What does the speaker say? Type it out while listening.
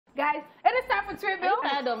Guys, it is time for trivia. Are you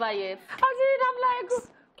tired of her yet? I'm like,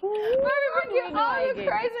 where we bring you all the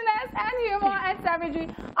craziness and humor and savagery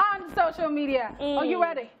on social media. Are you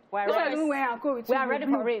ready? We're ready. We are ready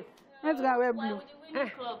for it. Let's go wear blue. Why would you win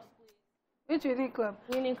club? Which winning club?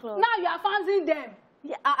 Winning club. Now you are fancying them.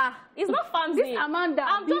 Yeah, it's not fancy. This Amanda.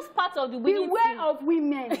 I'm just part of the winning beware team. of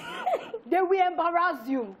women. They will embarrass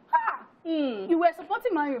you. You were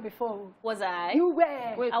supporting Man U before. Was I? You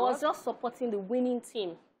were. Wait, I was just supporting the winning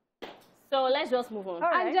team. So let's just move on.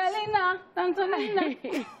 Right. Angelina. So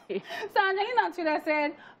Angelina Tudor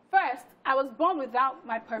said, first, I was born without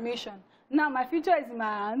my permission. Now my future is in my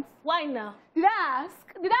hands. Why now? Did I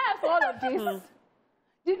ask for all of this?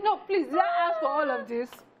 No, please, did I ask for all of this?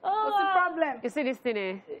 What's the problem? You see this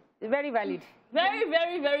thing, very valid. Very,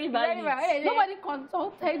 very, very valid. Very valid. Nobody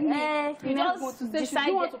consulted me. You just to say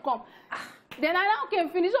she want to come. Then I now can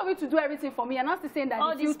finish over to do everything for me, and not saying that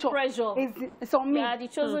all the future pressure is on me. You are the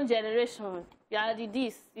chosen generation. You are the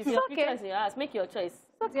this. It's your future in your hands. Make your choice.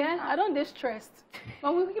 Yeah, I don't get stressed.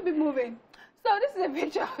 But we'll keep it moving. So this is a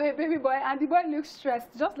picture of a baby boy, and the boy looks stressed,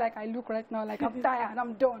 just like I look right now, like I'm tired,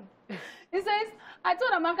 I'm done. He says, I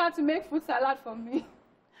told Amaka to make fruit salad for me.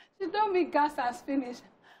 She told me gas has finished.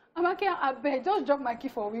 Amaka, I beg, just drop my key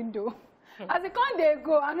for window. As the con they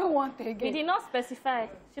go, I don't want it again. He did not specify.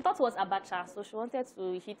 She thought it was abacha, so she wanted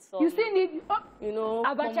to hit some. You still need, you know,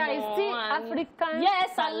 abacha is still African.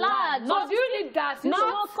 Yes, salad. No, do you need that?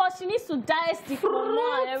 No, because she needs to dice the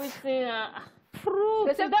fruit and everything. Fruit.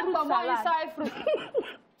 They say fruit salad. Inside fruit.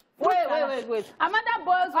 Wait. Amanda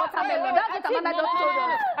boils watermelon. That's what Amanda just told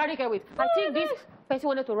us. Arike, wait. I think this person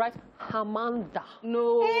wanted to write Amanda.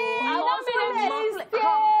 No. I don't mean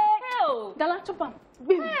Hell. Dala chopam.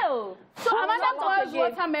 Hell. So Amanda boils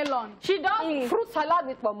watermelon. She does fruit salad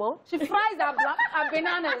with mama. She fries her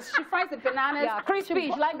bananas. She fries the bananas. Yeah, crispy.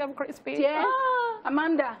 She like them crispy. Yeah.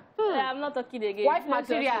 Amanda. Yeah, I'm not talking again. Wife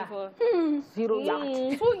material. 0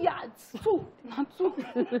 yards. 2 yards. 2. Not 2.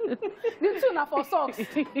 The 2 now for socks.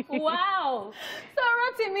 Wow. So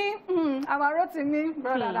Rotimi, our Rotimi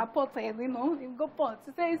brother, that pot, you know, you go pot.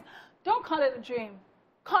 He says, don't call it a dream.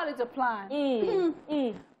 Call it a plan.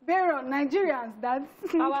 Bear Nigerians, that's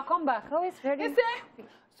Our comeback. Always ready. He said,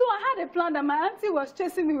 so I had a plan that my auntie was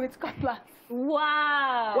chasing me with cutlass.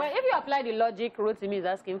 Wow. Well, if you apply the logic Rotimi is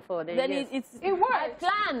asking for, then yes. It worked. I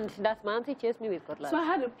planned that my auntie chased me with cutlass. So I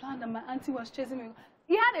had a plan that my auntie was chasing me.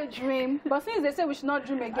 He had a dream, but since they say we should not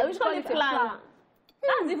dream again, we should call it a plan.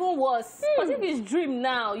 That's even worse. Because if it's dream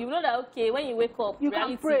now, you know that, okay, when you wake up, you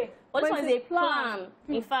reality. can pray. But this one is a plan.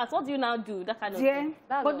 In fact, what do you now do? That kind of thing.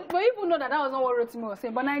 But people know that was not what Rotimi was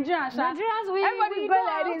saying. But Nigerians, everybody go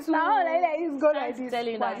like this. Now, like this, go like this. I'm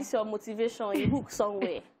telling you that this is your motivation. You hook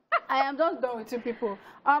somewhere. I am just done with you people.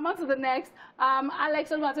 On to the next. Alex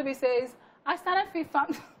Osmatobi says, I started Fit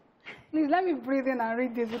Farm. Please let me breathe in and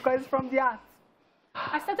read this because it's from the heart.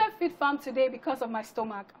 I started Fit Farm today because of my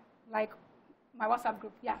stomach, like my WhatsApp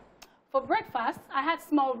group. Yeah. For breakfast, I had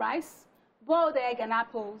small rice, boiled egg, and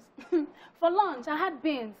apples. For lunch, I had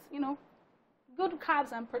beans, you know, good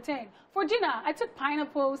carbs and protein. For dinner, I took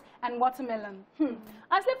pineapples and watermelon.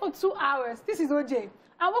 I slept for 2 hours. This is OJ.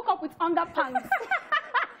 I woke up with underpants.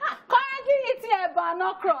 Currently eating a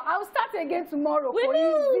banokro. I'll start again tomorrow. For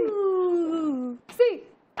easy. See,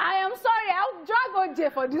 I am sorry. I'll drag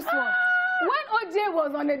OJ for this one. When OJ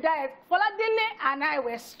was on a diet, Foladele and I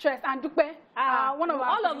were stressed. And Dupe,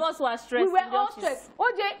 all of us were stressed. We were all stressed.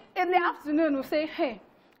 OJ, in the afternoon, will say, hey,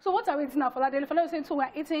 so what are we eating now? Foladele will say, so we're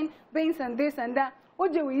eating beans and this and that.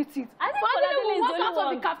 OJ will eat it. I think Foladele will walk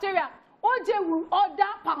out of the cafeteria. OJ will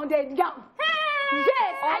order pounded yam.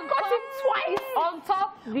 Yes, I got it twice. On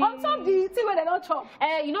top the thing where they don't chop.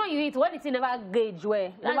 You know you eat when it's never gauge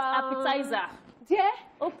where. That's appetizer. Yeah.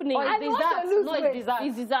 Opening. Or it's dessert. No, it's dessert.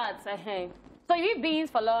 It's dessert. So you eat beans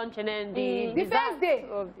for lunch and then the first day,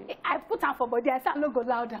 I put on for body. I said, no, go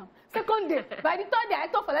loud down. Second day, by the third day, I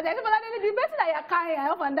thought for that. I said, the best that you're carrying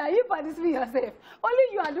up and down, you participate yourself. Only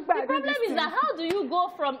you and the problem is that how do you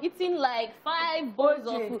go from eating like 5 bowls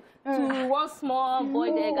of food to one small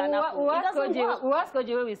boiled egg and apple? We'll ask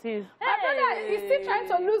OJ when we see him. My brother is still trying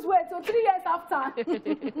to lose weight, so 3 years after.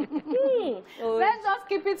 Let's just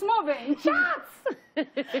keep it moving. Chat!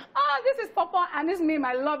 This is Papa, and this meme,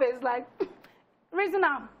 I love it. It's like, reason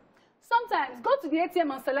now. Sometimes go to the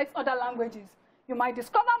ATM and select other languages. You might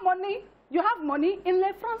discover money. You have money in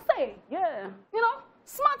Le Francais. Yeah. You know,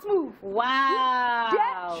 smart move. Wow.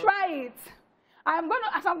 Yeah, try it.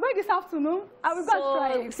 As I'm going this afternoon, I will go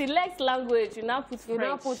try it. Select language. You now put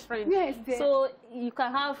French. Yes, dear. So you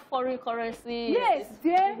can have foreign currency. Yes,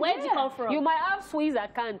 dear. Where did you come from? You might have Swiss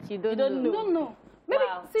account. You don't know. Maybe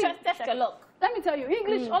see. Check your luck. let me tell you,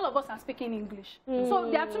 English, all of us are speaking English. So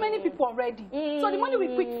there are too many people already. So the money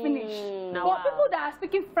will quick finish. But people that are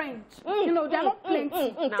speaking French, you know, they're not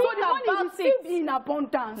plenty. So the money will still be in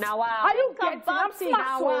abundance. Now, wow. Are you getting? I'm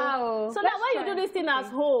smart. Wow. So now when you do this thing at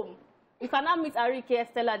home, you cannot meet Arike and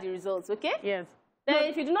tell her the results, okay? Yes. Then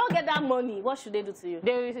if you do not get that money, what should they do to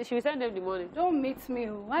you? She will send them the money. Don't meet me.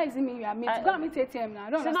 Why is it me you are meeting? Go and meet ATM now. I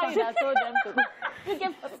don't So now understand. you have told them to. You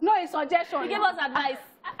give, No, it's suggestion. you give us advice.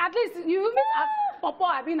 At least you meet Popo,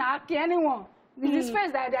 I've been Aki, anyone. This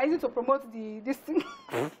face that they're using to promote this thing.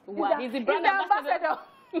 Wow. He's the brand ambassador.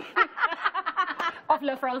 Of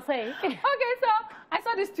Le Francais. Okay, so I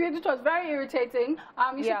saw this tweet which was very irritating.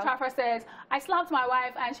 Yusuf Traffer says, I slapped my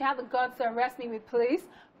wife and she had the guts to arrest me with police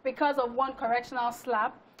because of one correctional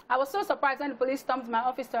slap. I was so surprised when the police stormed my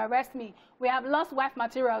office to arrest me. We have lost wife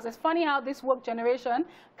materials. It's funny how this woke generation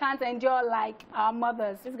can't endure like our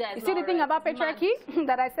mothers. This guy is you see the thing right. about patriarchy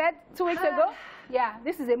that I said 2 weeks ago? Yeah,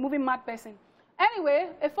 this is a moving mad person. Anyway,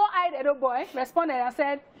 a 4-eyed Edo boy responded and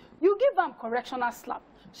said, you give them correctional slap.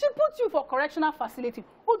 She put you for correctional facility.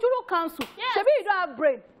 Ojuro Council. Yes. Maybe you don't have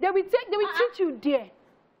brain. They will teach you there.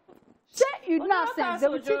 Say you nonsense. They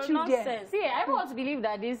will teach you there. See, I don't want to believe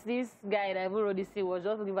that this guy that even wrote this thing was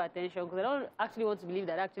just to give attention, because I don't actually want to believe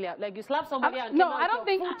that actually, like, you slap somebody and no, I don't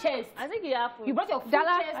think. chest. I think you have. You brought your full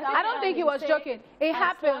Dala, chest. I don't think he was joking. It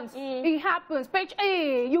happens. It happens. Page,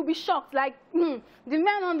 hey, you'll be shocked. Like, the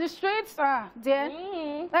men on the streets, there.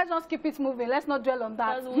 Let's just keep it moving. Let's not dwell on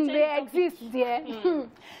that. They exist there.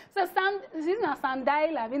 So, this is a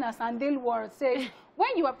Sandile, I mean a Sandile word says,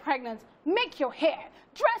 when you are pregnant, make your hair,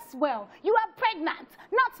 dress well. You are pregnant,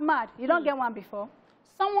 not mad. You don't get one before.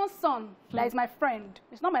 Someone's son, that is my friend.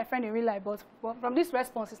 It's not my friend in real life, but from this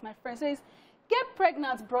response, it's my friend. Says, get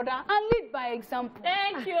pregnant, brother, and lead by example.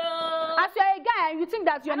 Thank you. As you're a guy and you think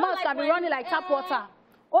that your mouth can be running like tap water.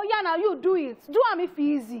 Oh yeah, now you do it. Do them if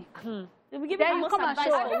easy. Then you come and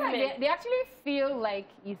show. I feel like they actually feel like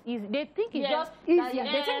it's easy. They think it's just easy.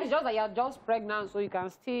 They think it's just that you're just pregnant, so you can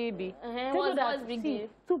still be. What's big deal?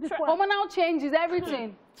 Hormonal changes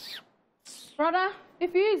everything. Brother,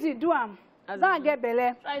 if you easy, do them. Don't get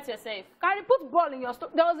belly. Try it yourself. Carry put ball in your store.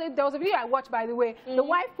 There was a video I watched, by the way. The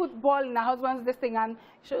wife put ball in her husband's this thing, and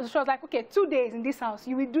she was like, okay, 2 days in this house,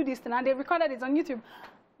 you will do this thing, and they recorded it on YouTube.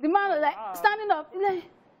 The man was like standing up, like,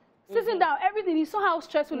 sitting down, everything. He saw how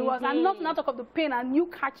stressful it was, and not talk of the pain, and you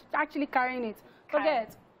actually carrying it.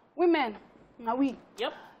 Forget, women, are we?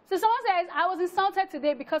 Yep. So someone says, I was insulted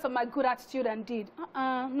today because of my good attitude and deed.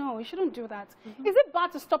 No, you shouldn't do that. Is it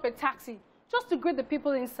bad to stop a taxi just to greet the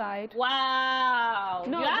people inside? Wow.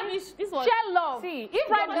 No, this was... Share love. See, if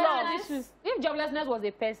joblessness was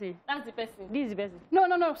a person, That's the person. this is the person.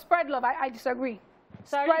 No, spread love. I disagree.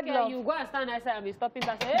 Sorry, Spread love. you go and stand outside and be stopping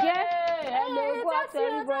taxi. Yeah. Hello, go out to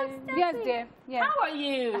everybody. Yes, dear. Yeah. How are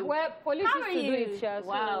you? Well, police How used are to do you? it, Shaz.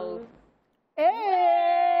 Wow. Hey,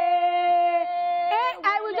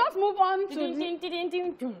 I will just move on to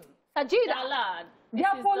Sajida. They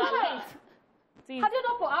are polite. See, Have you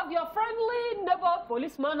not have your friendly neighbor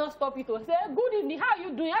policeman not stop you to say, good evening, how are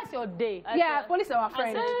you doing? How's your day? Yeah, police are our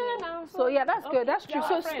friends. So yeah, that's good. That's true.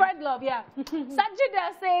 So spread love, yeah.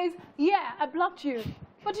 Sajida says, yeah, I blocked you.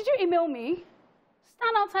 But did you email me?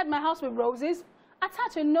 Stand outside my house with roses.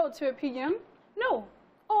 Attach a note to a pigeon. No.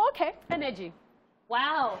 Oh, okay. Energy.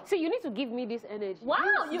 wow. See, you need to give me this energy. Wow.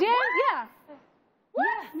 Yeah. What?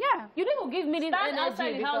 Yeah. You need to give me this Stand energy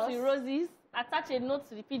outside the house with roses. Attach a note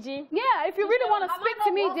to the pigeon. Yeah, if you really want to speak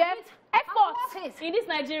to me, there, effort. In this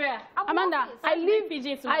Nigeria, Amanda, I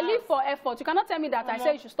live for effort. You cannot tell me that I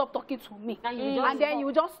say you should stop talking to me. And then you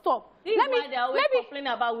will just stop. this is why they always complain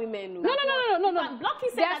about women. No. Blocking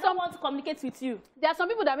says I don't want to communicate with you. There are some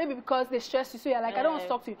people that maybe because they stress you, so you're like, I don't want to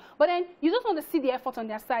talk to you. But then you just want to see the effort on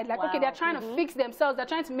their side. Like, okay, they're trying to fix themselves. They're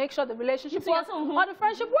trying to make sure the relationship works or the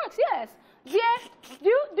friendship works. Yes. Dear, do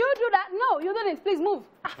you do that? No, you didn't. Please move.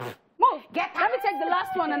 Move. Let me take the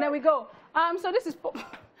last one and then we go. So this is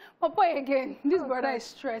Papa again. This brother is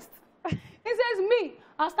stressed. He says, me,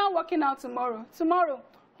 I'll start working out tomorrow. Tomorrow,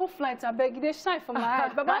 whole flights are begging. They shine from my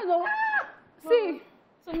eyes. But I go, see.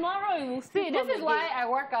 Tomorrow you will See, this is why I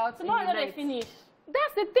work out tomorrow in the they night. finish.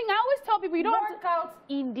 That's the thing. I always tell people, you don't Work out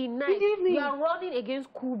in the night. evening. You are running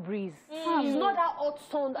against cool breeze. It's not that hot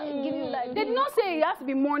sun that give you like... They did not say it has to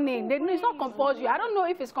be morning. It's not compulsory. I don't know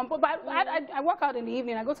if it's compulsory, but I work out in the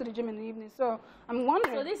evening. I go to the gym in the evening. So I'm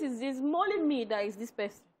wondering. So this is molly me that is this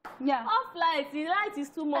person. Yeah. Off light. The light is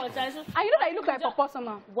too much. And you know that you look like a person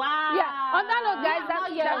now. Wow. Yeah. On that note, guys,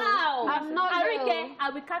 that's wow. I'm not Arike, I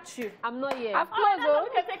will catch you. I'm not here. Of course, That's what we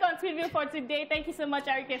can take on TV for today. Thank you so much,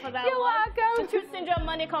 Arike, for that. You're welcome. The Truth Syndrome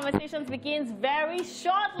Money Conversations begins very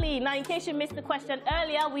shortly. Now, in case you missed the question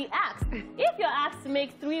earlier, we asked, if you're asked to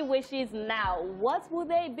make 3 wishes now, what will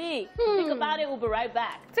they be? Think about it. We'll be right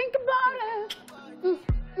back. Think about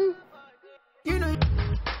it.